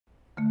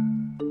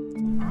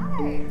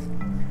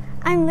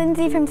I'm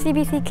Lindsay from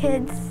CBC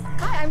Kids.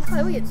 Hi, I'm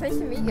Chloe. It's nice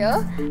to meet you.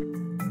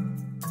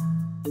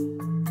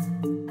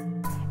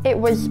 It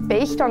was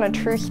based on a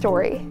true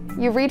story.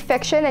 You read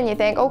fiction and you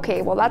think,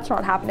 okay, well that's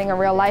not happening in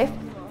real life.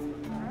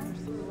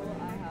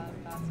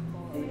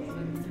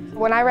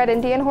 When I read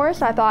Indian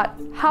Horse, I thought,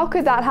 how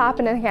could that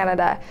happen in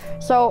Canada?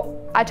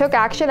 So I took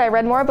action, I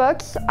read more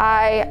books,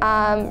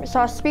 I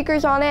saw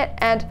speakers on it,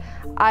 and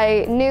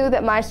I knew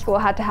that my school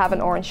had to have an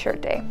Orange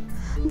Shirt Day.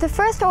 The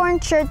first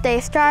Orange Shirt Day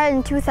started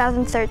in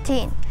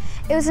 2013.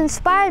 It was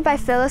inspired by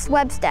Phyllis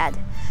Webstad.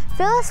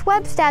 Phyllis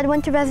Webstad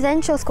went to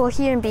residential school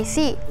here in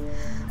BC.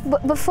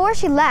 But before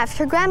she left,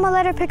 her grandma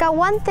let her pick out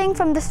one thing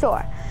from the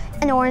store,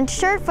 an orange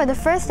shirt for the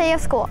first day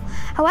of school.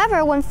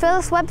 However, when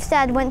Phyllis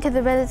Webstad went to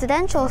the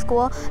residential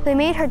school, they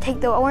made her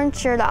take the orange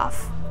shirt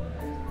off.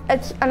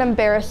 It's an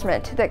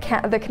embarrassment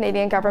that the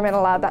Canadian government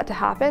allowed that to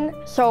happen.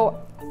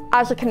 So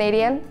as a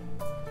Canadian,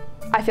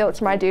 I feel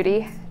it's my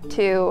duty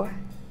to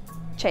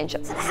change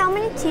it. How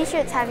many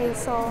t-shirts have you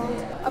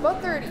sold?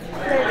 About 30. 30.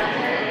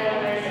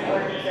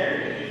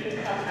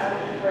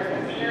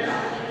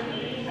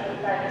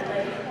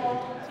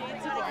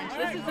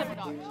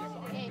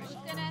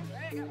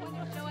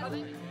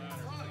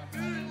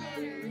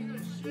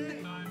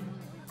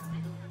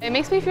 It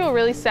makes me feel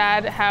really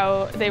sad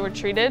how they were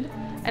treated,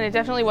 and it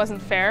definitely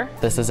wasn't fair.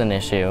 This is an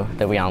issue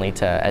that we all need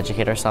to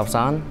educate ourselves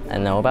on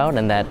and know about,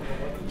 and that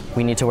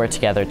we need to work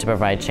together to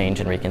provide change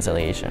and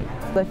reconciliation.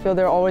 I feel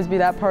there will always be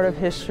that part of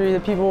history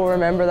that people will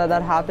remember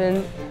that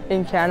happened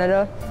in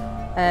Canada.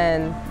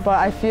 But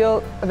I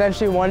feel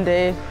eventually one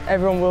day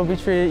everyone will be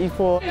treated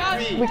equal.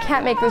 We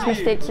can't make those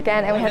mistakes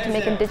again, and we have to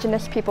make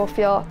Indigenous people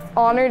feel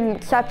honored and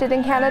accepted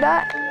in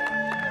Canada.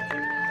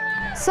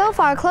 So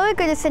far, Chloe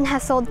Goodison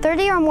has sold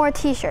 30 or more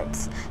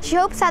t-shirts. She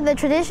hopes that the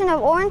tradition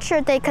of Orange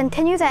Shirt Day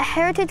continues at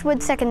Heritage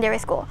Woods Secondary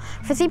School.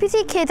 For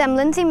CBC Kids, I'm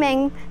Lindsay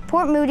Meng,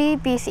 Port Moody,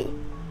 BC.